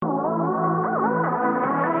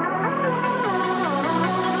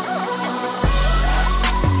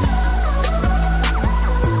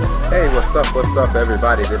What's up,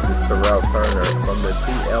 everybody? This is Terrell Turner from the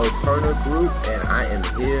TL Turner Group, and I am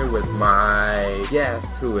here with my guest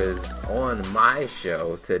who is on my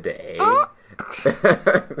show today. Oh.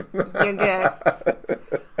 Your guest.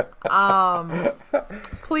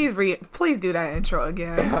 Please do that intro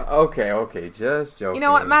again. Okay, just joking. You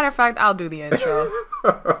know what? Matter of fact, I'll do the intro.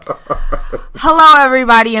 Hello,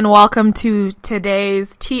 everybody, and welcome to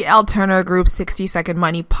today's TL Turner Group 60-Second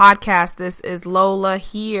Money podcast. This is Lola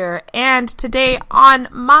here, and today on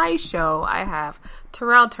my show, I have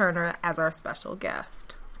Terrell Turner as our special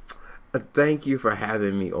guest. Thank you for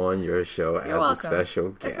having me on your show. You're welcome. A special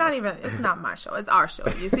guest. It's not my show. It's our show.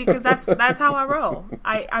 You see, because that's how I roll.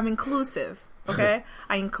 I'm inclusive. Okay,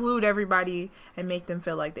 I include everybody and make them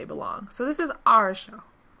feel like they belong. So this is our show.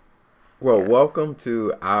 Well, yes. Welcome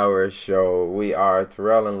to our show. We are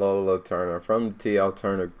Terrell and Lola Turner from the TL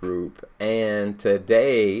Turner Group, and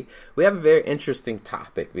today we have a very interesting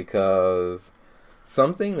topic because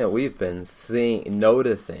something that we've been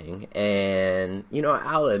noticing, and, you know,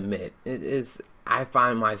 I'll admit, I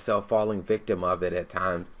find myself falling victim of it at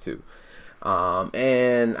times, too.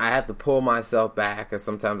 And I have to pull myself back, and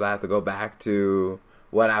sometimes I have to go back to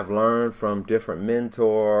what I've learned from different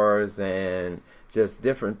mentors and just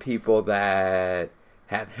different people that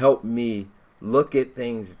have helped me look at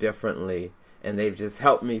things differently, and they've just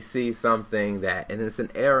helped me see something and it's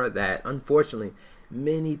an era that, unfortunately,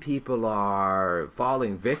 many people are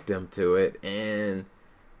falling victim to it, and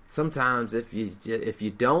sometimes if you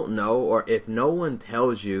don't know, or if no one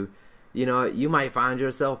tells you, you know, you might find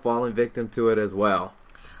yourself falling victim to it as well.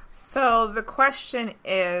 So the question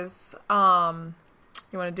is,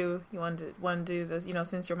 you want to do this, you know,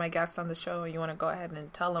 since you're my guest on the show, you want to go ahead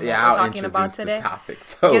and tell them what we're talking about today? The topic.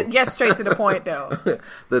 So, get straight to the point, though.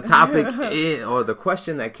 The topic or the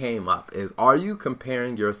question that came up is, are you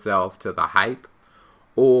comparing yourself to the hype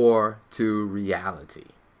or to reality?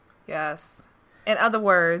 Yes. In other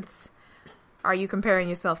words, are you comparing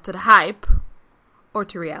yourself to the hype or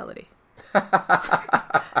to reality?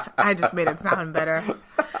 I just made it sound better.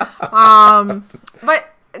 But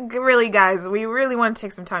really, guys, we really want to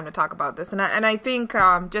take some time to talk about this. And I think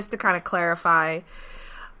just to kind of clarify,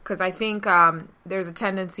 because I think there's a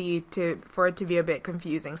tendency for it to be a bit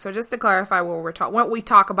confusing. So just to clarify what we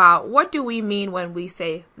talk about, what do we mean when we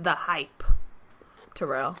say the hype?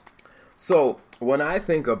 Terrell. So when I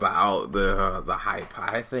think about the hype,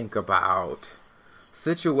 I think about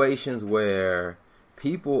situations where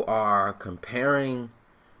people are comparing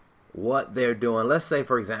what they're doing. Let's say,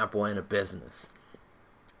 for example, in a business.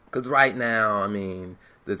 Because right now, I mean,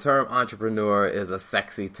 the term entrepreneur is a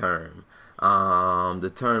sexy term.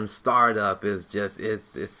 The term startup is just,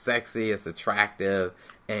 it's sexy, it's attractive,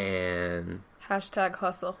 and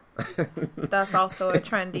 #hustle. That's also a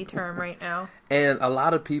trendy term right now. And a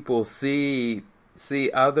lot of people see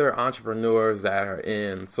other entrepreneurs that are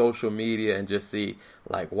in social media and just see,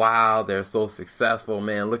 like, wow, they're so successful,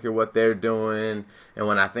 man, look at what they're doing. And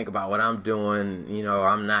when I think about what I'm doing, you know,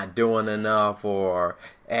 I'm not doing enough, or,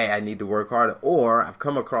 hey, I need to work harder. Or I've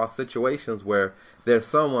come across situations where there's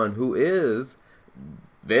someone who is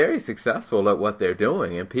very successful at what they're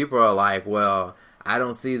doing, and people are like, well, I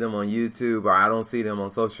don't see them on YouTube, or I don't see them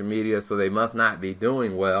on social media, so they must not be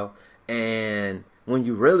doing well. And when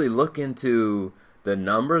you really look into the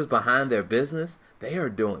numbers behind their business, they are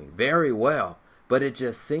doing very well. But it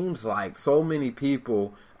just seems like so many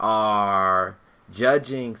people are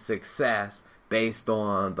judging success based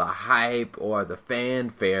on the hype or the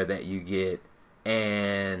fanfare that you get,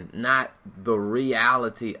 and not the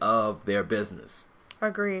reality of their business.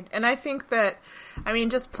 Agreed. And I think that, I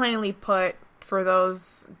mean, just plainly put, for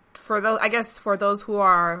those who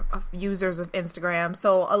are users of Instagram.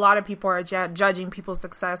 So a lot of people are judging people's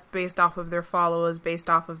success based off of their followers, based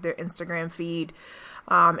off of their Instagram feed,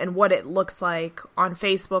 and what it looks like on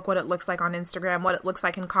Facebook, what it looks like on Instagram, what it looks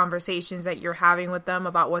like in conversations that you're having with them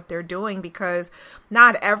about what they're doing, because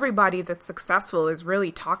not everybody that's successful is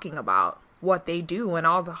really talking about what they do and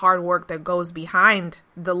all the hard work that goes behind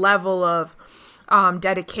the level of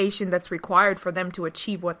dedication that's required for them to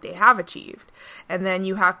achieve what they have achieved. And then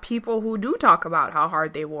you have people who do talk about how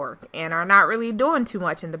hard they work and are not really doing too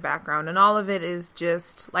much in the background. And all of it is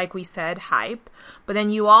just, like we said, hype. But then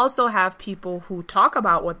you also have people who talk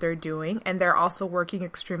about what they're doing, and they're also working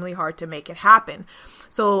extremely hard to make it happen.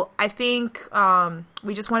 So I think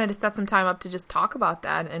we just wanted to set some time up to just talk about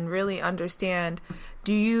that and really understand,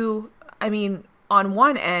 on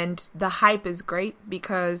one end, the hype is great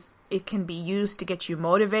because it can be used to get you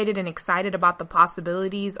motivated and excited about the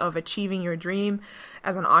possibilities of achieving your dream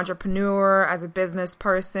as an entrepreneur, as a business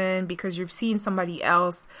person, because you've seen somebody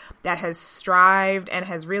else that has strived and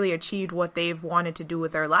has really achieved what they've wanted to do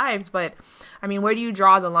with their lives. But I mean, where do you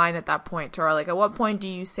draw the line at that point, Tara? Like, at what point do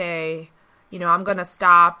you say, you know, I'm going to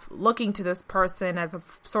stop looking to this person as a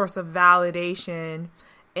source of validation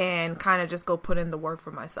and kind of just go put in the work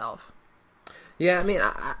for myself? Yeah, I mean,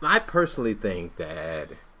 I personally think that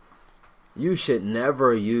you should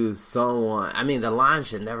never use someone. I mean, the line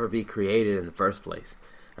should never be created in the first place.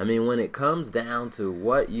 I mean, when it comes down to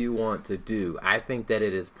what you want to do, I think that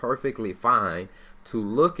it is perfectly fine to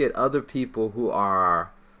look at other people who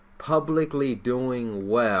are publicly doing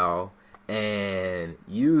well and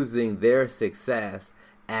using their success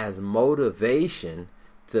as motivation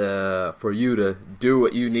for you to do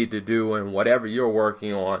what you need to do and whatever you're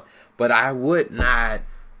working on. But I would not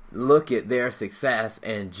look at their success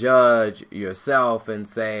and judge yourself and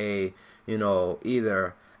say, you know,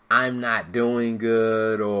 either I'm not doing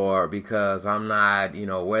good or because I'm not, you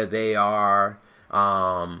know, where they are.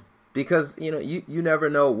 Because, you know, you never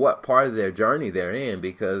know what part of their journey they're in,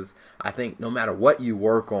 because I think no matter what you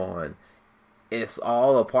work on, it's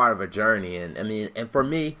all a part of a journey. And I mean, and for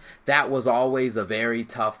me, that was always a very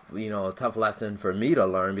tough lesson for me to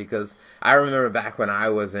learn, because I remember back when I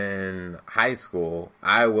was in high school,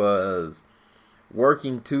 I was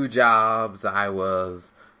working 2 jobs. I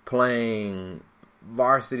was playing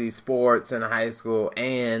varsity sports in high school,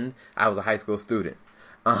 and I was a high school student.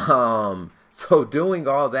 So doing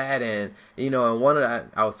all that, and, you know, and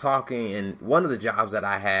I was talking, and one of the jobs that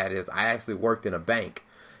I had is I actually worked in a bank.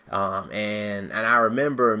 And I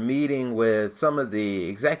remember meeting with some of the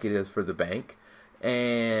executives for the bank,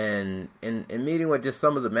 and meeting with just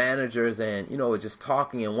some of the managers, and, you know, just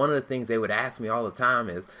talking. And one of the things they would ask me all the time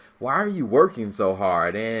is, why are you working so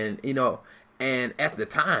hard? And, you know, and at the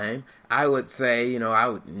time I would say, you know, I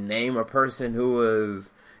would name a person who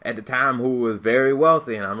was at the time who was very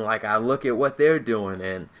wealthy, and I'm like, I look at what they're doing,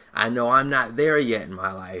 and I know I'm not there yet in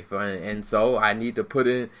my life, and so I need to put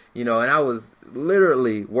in, you know, and I was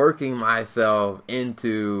literally working myself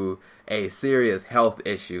into a serious health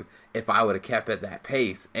issue if I would have kept at that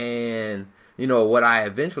pace. And, you know, what I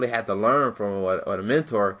eventually had to learn from what a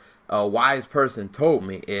mentor, a wise person, told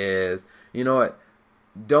me is, you know what,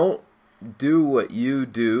 don't do what you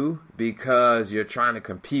do because you're trying to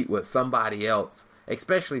compete with somebody else,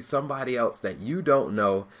 especially somebody else that you don't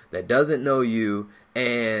know, that doesn't know you,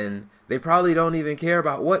 and they probably don't even care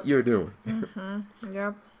about what you're doing. Mm-hmm.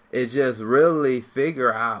 Yep. It's just really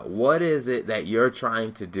figure out what is it that you're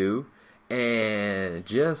trying to do, and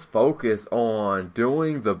just focus on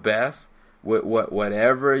doing the best with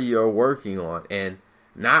whatever you're working on, and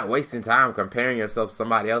not wasting time comparing yourself to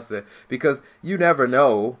somebody else, because you never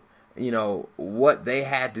know, you know, what they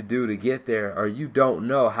had to do to get there, or you don't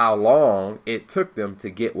know how long it took them to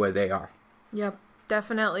get where they are. Yep,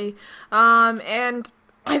 definitely. And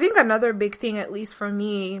I think another big thing, at least for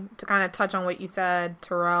me, to kind of touch on what you said,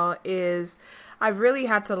 Terrell, is I've really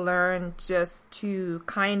had to learn just to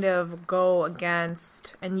kind of go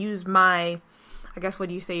against and use my, I guess, what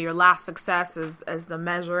do you say, your last success as the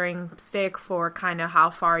measuring stick for kind of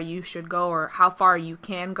how far you should go or how far you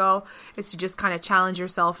can go, is to just kind of challenge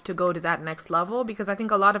yourself to go to that next level. Because I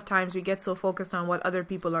think a lot of times we get so focused on what other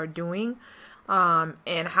people are doing,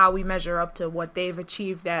 and how we measure up to what they've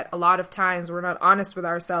achieved, that a lot of times we're not honest with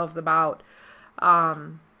ourselves about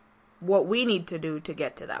what we need to do to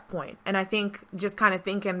get to that point. And I think just kind of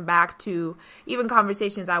thinking back to even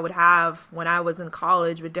conversations I would have when I was in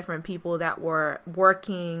college with different people that were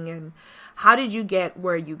working, and how did you get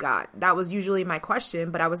where you got? That was usually my question,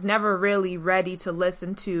 but I was never really ready to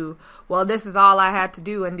listen to, well, this is all I had to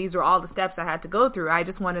do and these were all the steps I had to go through. I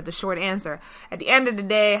just wanted the short answer. At the end of the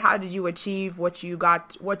day, how did you achieve what you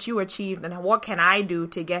achieved, and what can I do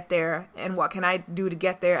to get there, and what can I do to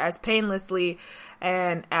get there as painlessly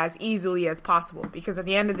and as easily as possible? Because at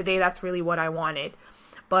the end of the day, that's really what I wanted.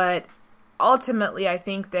 But ultimately, I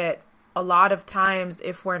think that a lot of times,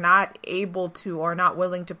 if we're not able to or not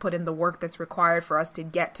willing to put in the work that's required for us to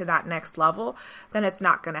get to that next level, then it's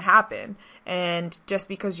not going to happen. And just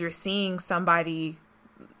because you're seeing somebody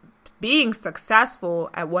being successful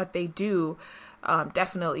at what they do,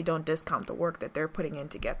 definitely don't discount the work that they're putting in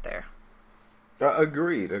to get there.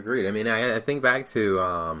 Agreed. I mean, I think back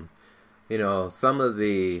to, you know, some of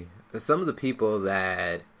the people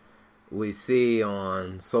that we see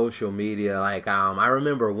on social media. Like, I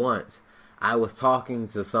remember once I was talking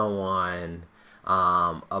to someone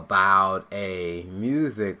about a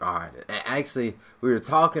music artist. Actually, we were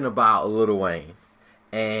talking about Lil Wayne,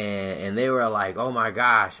 and they were like, oh my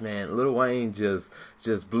gosh, man, Lil Wayne just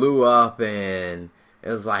blew up, and it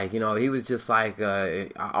was like, he was just like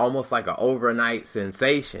almost like an overnight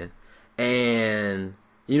sensation. And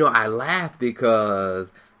I laughed because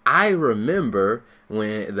I remember one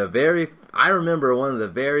of the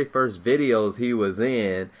very first videos he was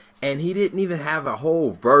in, and he didn't even have a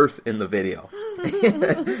whole verse in the video.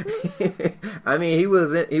 I mean, he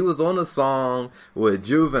was on a song with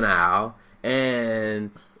Juvenile,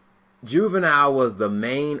 and Juvenile was the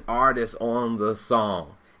main artist on the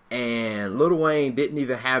song, and Lil Wayne didn't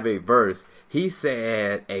even have a verse. He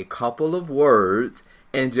said a couple of words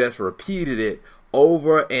and just repeated it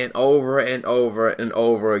over and over and over and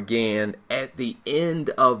over again at the end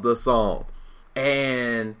of the song.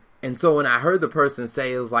 And so when I heard the person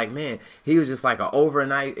say, it was like, man, he was just like an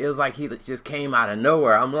overnight, it was like he just came out of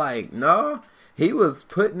nowhere. I'm like, no, he was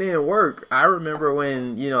putting in work. I remember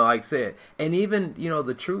when, like I said, and even,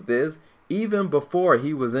 the truth is, even before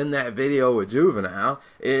he was in that video with Juvenile,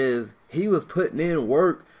 he was putting in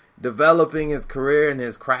work, developing his career and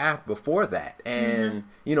his craft before that. And,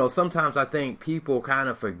 sometimes I think people kind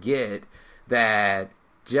of forget that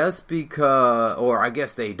just because, or I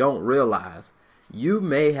guess they don't realize, you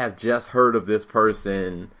may have just heard of this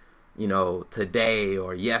person, today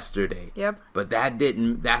or yesterday. Yep. But they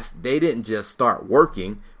didn't just start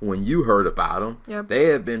working when you heard about them. Yep. They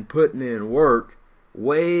have been putting in work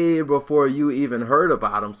way before you even heard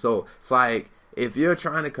about them. So it's like, if you're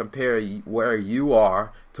trying to compare where you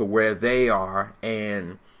are to where they are,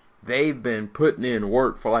 and they've been putting in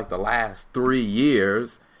work for like the last 3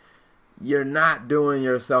 years, you're not doing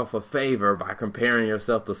yourself a favor by comparing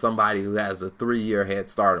yourself to somebody who has a 3-year head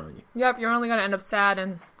start on you. Yep, you're only going to end up sad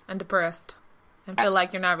and depressed and feel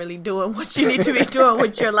like you're not really doing what you need to be doing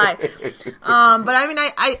with your life. But I mean,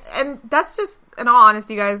 and that's just, in all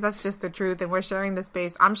honesty, guys, that's just the truth. And I'm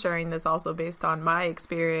sharing this also based on my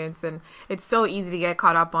experience. And it's so easy to get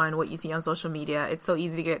caught up on what you see on social media. It's so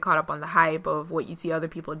easy to get caught up on the hype of what you see other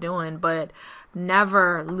people doing, but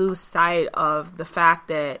never lose sight of the fact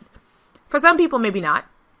that for some people, maybe not.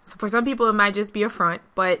 So for some people, it might just be a front,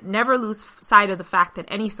 but never lose sight of the fact that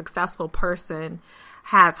any successful person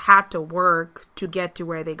has had to work to get to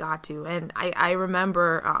where they got to. And I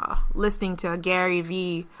remember listening to a Gary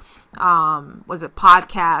Vee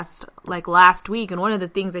podcast like last week, and one of the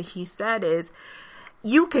things that he said is,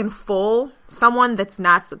 you can fool someone that's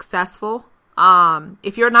not successful.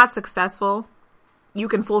 If you're not successful, you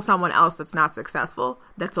can fool someone else that's not successful.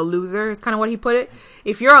 That's a loser, is kind of what he put it.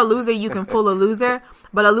 If you're a loser, you can fool a loser,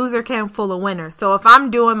 but a loser can't fool a winner. So if I'm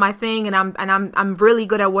doing my thing and I'm really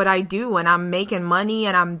good at what I do, and I'm making money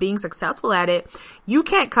and I'm being successful at it, you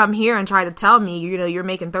can't come here and try to tell me, you're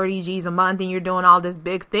making 30 G's a month and you're doing all these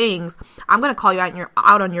big things. I'm going to call you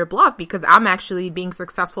out on your bluff, because I'm actually being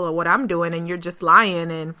successful at what I'm doing, and you're just lying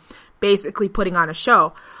and basically putting on a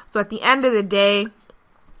show. So at the end of the day,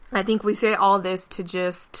 I think we say all this to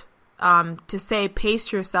just to say,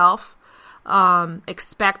 pace yourself,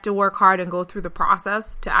 expect to work hard and go through the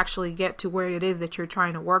process to actually get to where it is that you're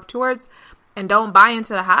trying to work towards, and don't buy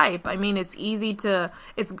into the hype. I mean, it's good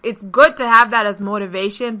to have that as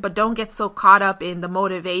motivation, but don't get so caught up in the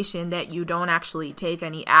motivation that you don't actually take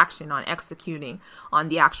any action on executing on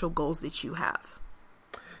the actual goals that you have.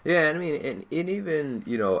 Yeah, I mean, and even,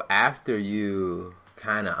 after you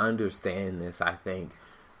kind of understand this, I think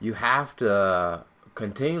you have to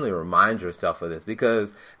continually remind yourself of this,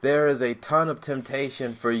 because there is a ton of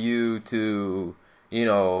temptation for you to,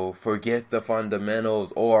 forget the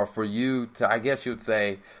fundamentals, or for you to, I guess you would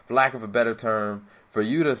say, for lack of a better term, for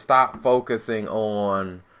you to stop focusing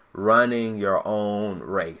on running your own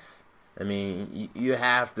race. I mean, you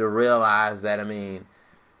have to realize that,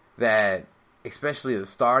 that especially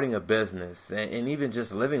starting a business, and even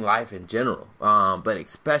just living life in general, but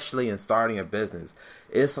especially in starting a business,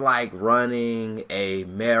 it's like running a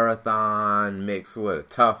marathon mixed with a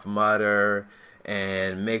Tough Mudder,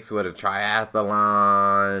 and mixed with a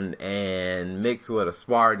triathlon, and mixed with a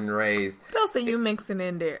Spartan race. What else are you mixing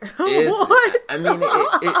in there? What?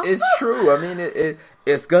 It's true.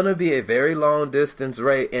 It's gonna be a very long distance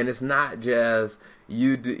race, and it's not just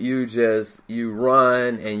you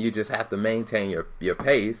run and you just have to maintain your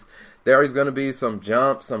pace. There is going to be some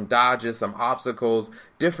jumps, some dodges, some obstacles.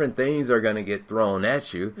 Different things are going to get thrown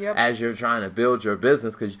at you as you're trying to build your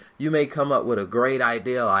business, because you may come up with a great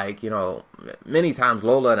idea. Like, many times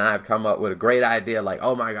Lola and I have come up with a great idea like,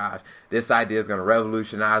 oh my gosh, this idea is going to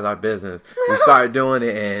revolutionize our business. We start doing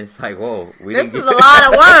it, and it's like, whoa, this is a lot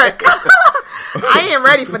of work. I ain't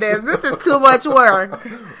ready for this. This is too much work.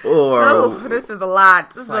 Or this is a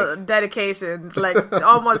lot. This is a dedication. It's like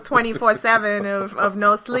almost 24/7 of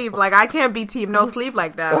no sleep. Like, I can't be team no sleep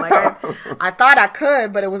like that. Like, I thought I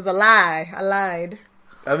could, but it was a lie. I lied.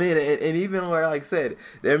 I mean, and even where, like I said,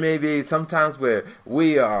 there may be sometimes where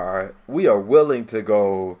we are willing to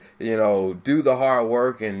go, do the hard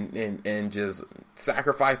work and just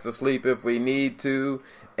sacrifice the sleep if we need to,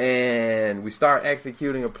 and we start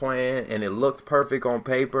executing a plan and it looks perfect on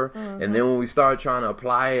paper, and then when we start trying to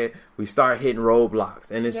apply it, we start hitting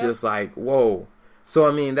roadblocks, and it's just like, whoa. So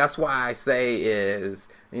I mean, that's why I say is,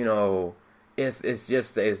 it's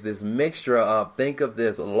this mixture of, think of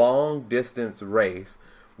this long distance race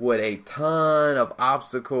with a ton of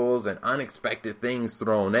obstacles and unexpected things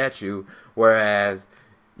thrown at you, whereas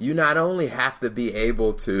you not only have to be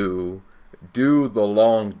able to do the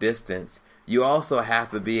long distance, you also have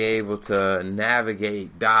to be able to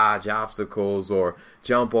navigate, dodge obstacles, or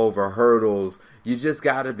jump over hurdles. You just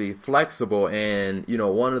got to be flexible. And,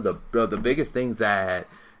 one of the biggest things that,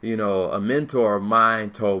 a mentor of mine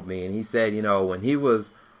told me, and he said, when he was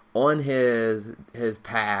on his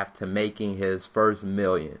path to making his first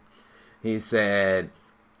million, he said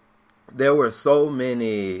there were so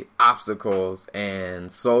many obstacles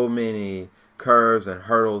and so many curves and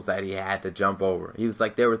hurdles that he had to jump over. He was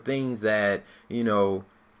like, there were things that,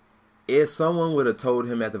 if someone would have told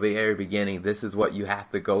him at the very beginning, this is what you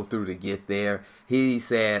have to go through to get there, he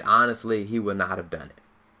said, honestly, he would not have done it.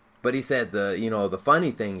 But he said the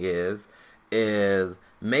funny thing is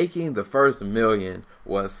making the first million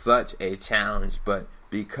was such a challenge, but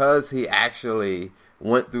because he actually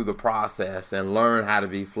went through the process and learned how to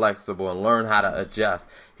be flexible and learn how to adjust,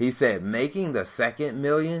 he said making the second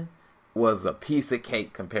million was a piece of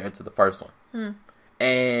cake compared to the first one.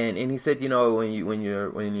 And he said, when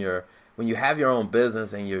you have your own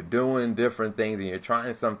business and you're doing different things and you're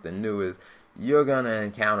trying something new, is you're gonna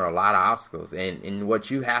encounter a lot of obstacles, and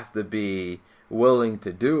what you have to be willing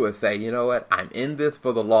to do is say, you know what, I'm in this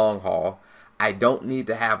for the long haul. I don't need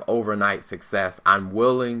to have overnight success. I'm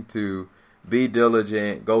willing to be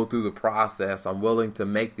diligent, go through the process. I'm willing to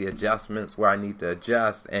make the adjustments where I need to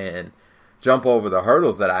adjust and jump over the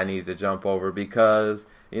hurdles that I need to jump over, because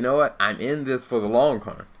you know what, I'm in this for the long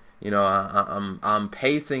run. I'm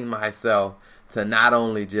pacing myself to not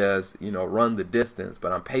only just, run the distance,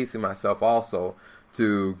 but I'm pacing myself also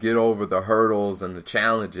to get over the hurdles and the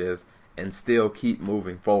challenges and still keep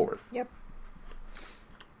moving forward. Yep.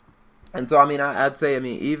 And so, I'd say,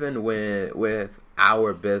 even with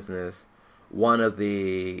our business, one of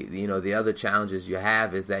the other challenges you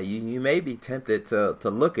have is that you may be tempted to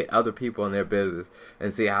look at other people in their business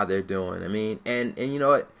and see how they're doing. And you know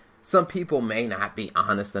what? Some people may not be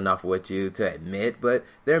honest enough with you to admit, but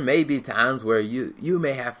there may be times where you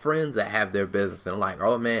may have friends that have their business and like,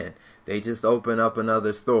 oh man, they just opened up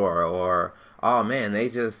another store, or oh man, they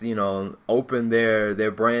just, opened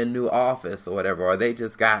their brand new office or whatever, or they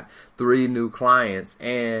just got 3 new clients.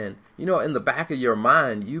 And, in the back of your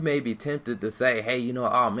mind, you may be tempted to say, hey,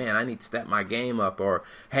 oh man, I need to step my game up, or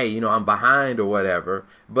hey, I'm behind or whatever.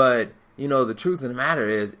 But, the truth of the matter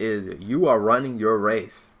is you are running your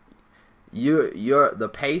race. You're the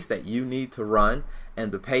pace that you need to run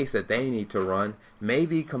and the pace that they need to run may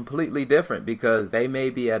be completely different, because they may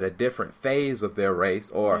be at a different phase of their race,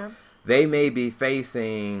 or they may be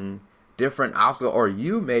facing different obstacles, or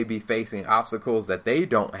you may be facing obstacles that they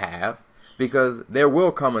don't have, because there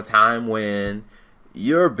will come a time when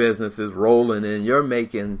your business is rolling and you're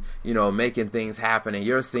making things happen and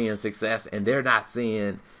you're seeing success and they're not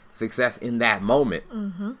seeing success in that moment.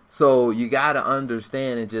 So you got to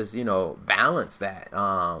understand and just, balance that.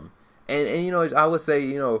 And I would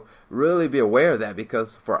say, really be aware of that,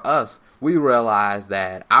 because for us, we realize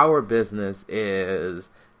that our business is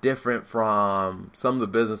different from some of the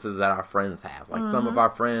businesses that our friends have. Like some of our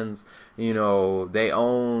friends, they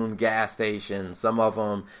own gas stations. Some of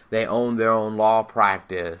them, they own their own law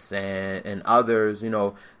practice, and others,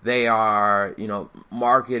 they are,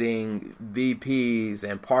 marketing VPs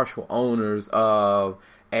and partial owners of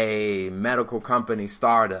a medical company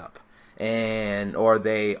startup, or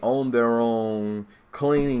they own their own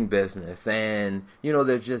cleaning business. And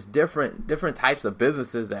there's just different types of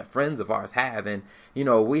businesses that friends of ours have, and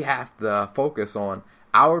we have to focus on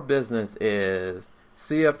our business is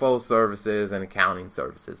CFO services and accounting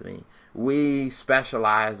services. We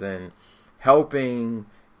specialize in helping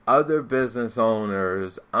other business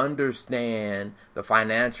owners understand the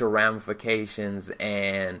financial ramifications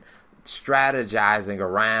and strategizing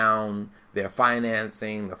around their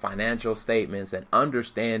financing, the financial statements, and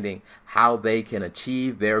understanding how they can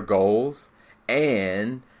achieve their goals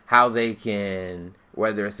and how they can,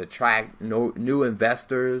 whether it's attract new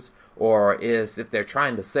investors or is if they're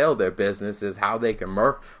trying to sell their business, is how they can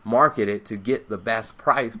market it to get the best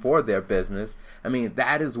price for their business. I mean,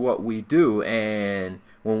 that is what we do. And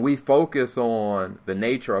when we focus on the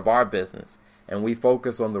nature of our business and we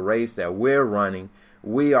focus on the race that we're running,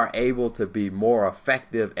 we are able to be more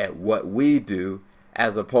effective at what we do,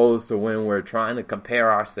 as opposed to when we're trying to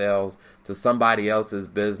compare ourselves to somebody else's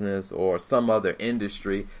business or some other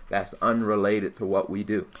industry that's unrelated to what we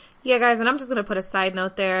do. Yeah, guys, and I'm just going to put a side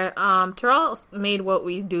note there. Terrell made what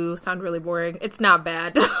we do sound really boring. It's not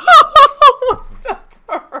bad.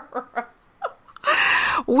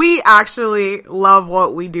 We actually love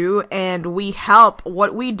what we do, and we help.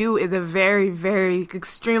 What we do is a very, very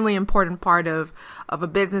extremely important part of a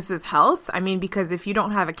business's health. I mean, because if you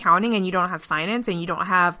don't have accounting and you don't have finance and you don't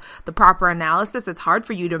have the proper analysis, it's hard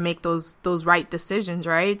for you to make those right decisions,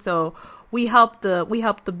 right? So we help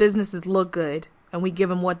the businesses look good, and we give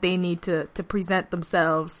them what they need to present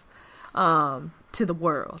themselves to the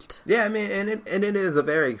world. Yeah, I mean, and it is a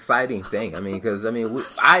very exciting thing. I mean, because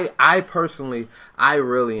I personally, I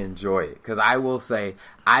really enjoy it, because I will say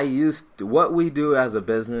what we do as a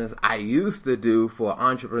business, I used to do for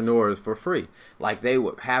entrepreneurs for free. Like, they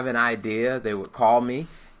would have an idea, they would call me,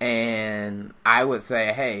 and I would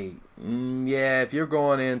say, hey, yeah, if you're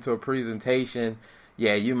going into a presentation,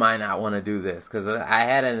 yeah, you might not want to do this. Because I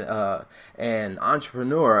had an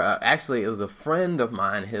entrepreneur, actually it was a friend of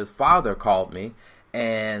mine, his father called me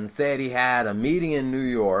and said he had a meeting in New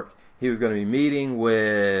York. He was going to be meeting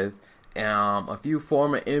with a few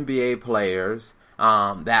former NBA players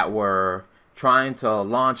that were trying to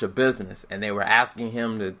launch a business, and they were asking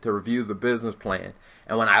him to review the business plan.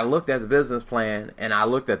 And when I looked at the business plan and I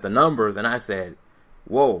looked at the numbers, and I said,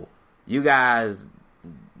 whoa, you guys,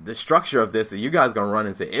 the structure of this, you guys going to run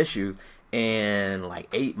into issues in like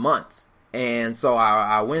 8 months. And so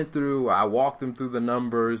I went through, I walked them through the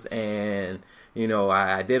numbers, and, you know,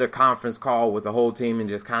 I did a conference call with the whole team and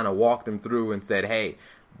just kind of walked them through and said, hey,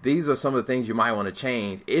 these are some of the things you might want to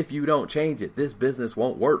change. If you don't change it, this business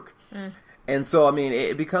won't work. And so, I mean,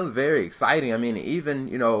 it becomes very exciting. I mean, even,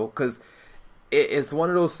 you know, because it's one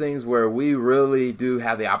of those things where we really do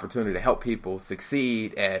have the opportunity to help people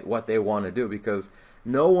succeed at what they want to do, because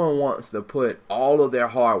no one wants to put all of their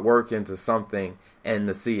hard work into something and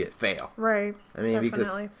to see it fail. Right. I mean,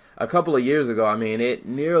 definitely. Because a couple of years ago, I mean, it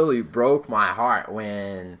nearly broke my heart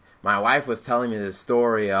when my wife was telling me this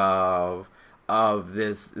story of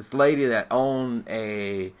this lady that owned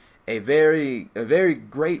a very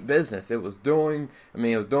great business. It was doing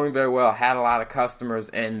very well, had a lot of customers,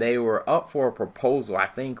 and they were up for a proposal. I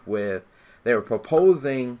think they were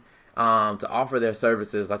proposing to offer their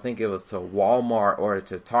services. I think it was to Walmart or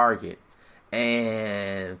to Target,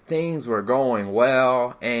 and things were going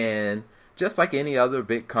well. And just like any other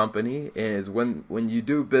big company, is when you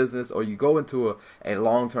do business or you go into a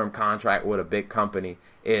long-term contract with a big company,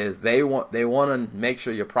 is they want to make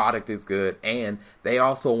sure your product is good, and they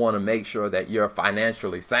also want to make sure that you're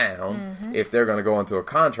financially sound if they're going to go into a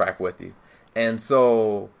contract with you. And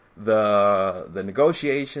so the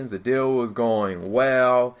negotiations, the deal was going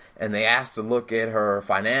well, and they asked to look at her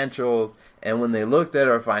financials, and when they looked at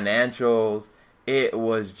her financials, it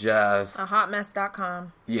was just a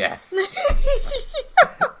hotmess.com. Yes.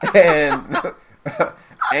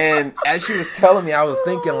 and as she was telling me, I was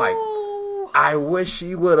thinking, like, I wish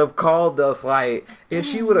she would have called us. Like, if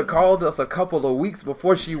she would have called us a couple of weeks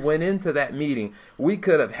before she went into that meeting, we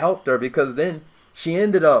could have helped her, because then she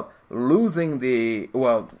ended up losing they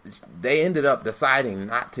ended up deciding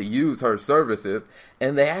not to use her services,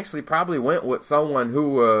 and they actually probably went with someone who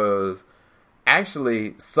was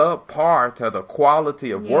actually subpar to the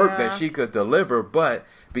quality of work that she could deliver, but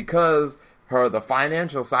because the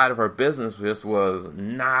financial side of her business just was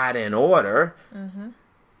not in order,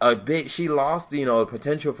 she lost, the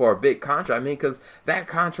potential for a big contract. I mean, because that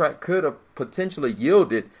contract could have potentially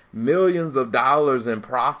yielded millions of dollars in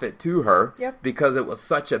profit to her, because it was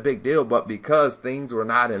such a big deal, but because things were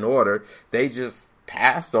not in order, they just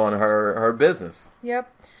passed on her business.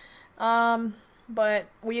 But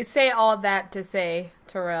we say all that to say,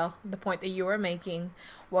 Terrell, the point that you were making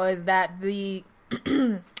was that the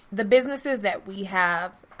the businesses that we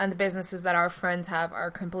have and the businesses that our friends have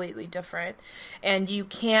are completely different. And you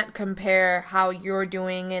can't compare how you're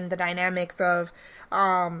doing in the dynamics of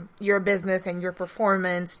your business and your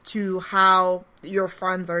performance to how your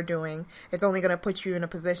friends are doing. It's only going to put you in a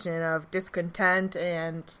position of discontent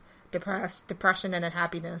and depression and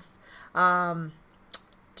unhappiness.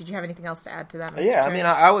 Did you have anything else to add to that? Yeah, I mean,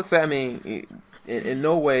 I would say, in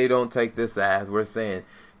no way don't take this as we're saying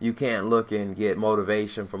you can't look and get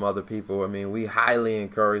motivation from other people. I mean, we highly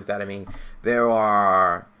encourage that. I mean, there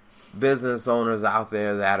are business owners out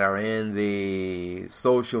there that are in the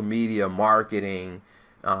social media marketing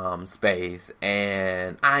space,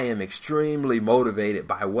 and I am extremely motivated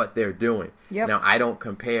by what they're doing. Yep. Now, I don't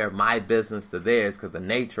compare my business to theirs because the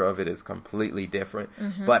nature of it is completely different,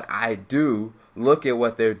 but I do look at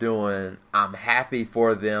what they're doing. I'm happy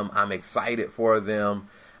for them. I'm excited for them.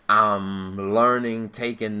 I'm learning,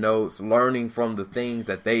 taking notes, learning from the things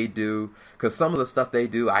that they do, because some of the stuff they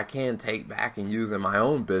do I can take back and use in my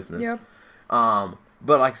own business. Yep.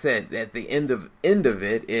 But like I said, at the end of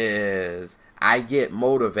it is I get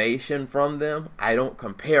motivation from them. I don't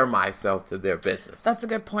compare myself to their business. That's a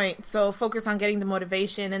good point. So focus on getting the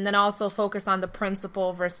motivation, and then also focus on the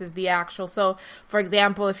principle versus the actual. So, for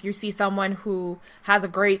example, if you see someone who has a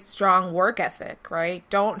great, strong work ethic, right?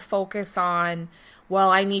 Don't focus on,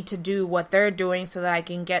 well, I need to do what they're doing so that I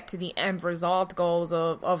can get to the end result goals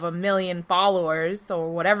of 1 million followers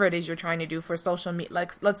or whatever it is you're trying to do for social media.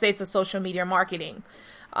 Like, let's say it's a social media marketing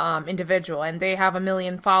individual, and they have 1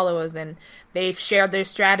 million followers, and they've shared their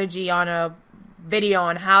strategy on a video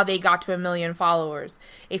on how they got to 1 million followers.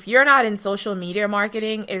 If you're not in social media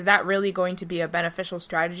marketing, is that really going to be a beneficial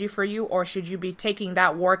strategy for you? Or should you be taking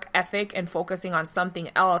that work ethic and focusing on something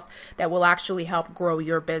else that will actually help grow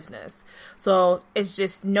your business? So it's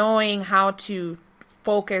just knowing how to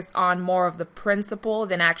focus on more of the principle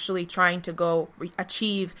than actually trying to go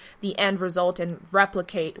achieve the end result and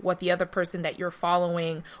replicate what the other person that you're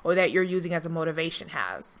following or that you're using as a motivation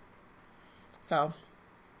has. So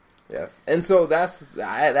yes, and so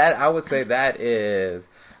that I would say that is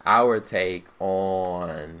our take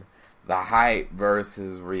on the hype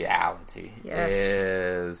versus reality.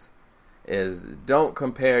 Yes. Is don't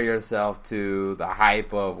compare yourself to the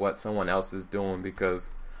hype of what someone else is doing, because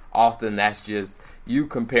often that's just you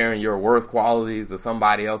comparing your worst qualities to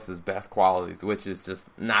somebody else's best qualities, which is just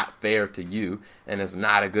not fair to you, and it's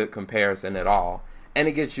not a good comparison at all, and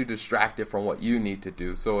it gets you distracted from what you need to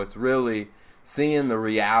do. So it's really seeing the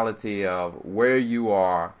reality of where you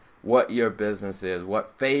are, what your business is,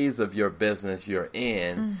 what phase of your business you're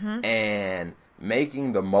in, and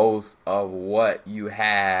making the most of what you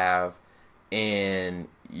have in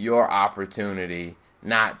your opportunity,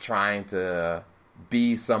 not trying to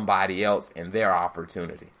be somebody else in their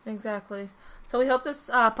opportunity. Exactly. So we hope this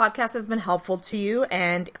podcast has been helpful to you.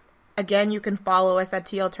 And again, you can follow us at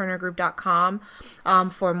tlturnergroup.com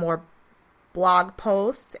for more blog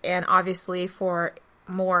posts, and obviously for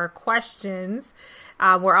more questions.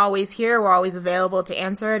 We're always here. We're always available to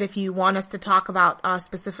answer it. If you want us to talk about a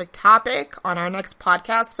specific topic on our next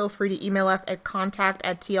podcast, feel free to email us at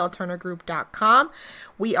contact@tlturnergroup.com.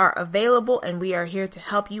 We are available, and we are here to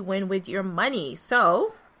help you win with your money.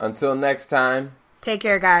 So until next time, take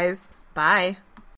care, guys. Bye.